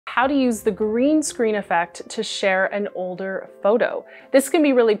how to use the green screen effect to share an older photo. This can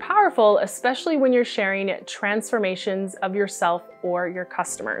be really powerful, especially when you're sharing transformations of yourself or your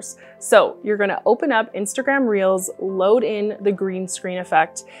customers. So you're gonna open up Instagram Reels, load in the green screen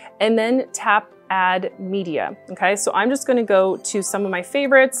effect, and then tap Add Media, okay? So I'm just gonna go to some of my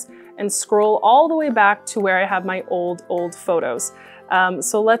favorites and scroll all the way back to where I have my old photos.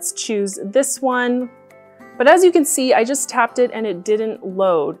 So let's choose this one. But as you can see, I just tapped it and it didn't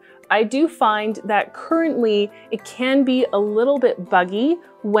load. I do find that currently it can be a little bit buggy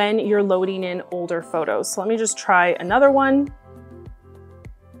when you're loading in older photos. So let me just try another one.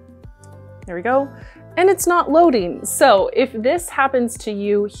 There we go. And it's not loading. So if this happens to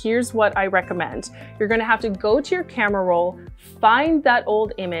you, here's what I recommend. You're gonna have to go to your camera roll, find that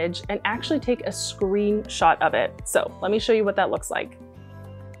old image, and actually take a screenshot of it. So let me show you what that looks like.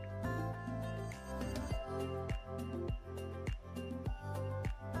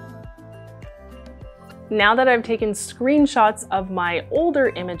 Now that I've taken screenshots of my older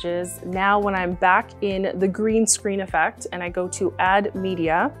images, now when I'm back in the green screen effect and I go to Add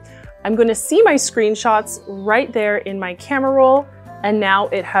Media, I'm going to see my screenshots right there in my camera roll, and now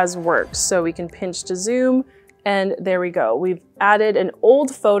it has worked. So we can pinch to zoom, and there we go. We've added an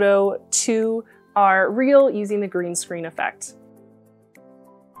old photo to our reel using the green screen effect.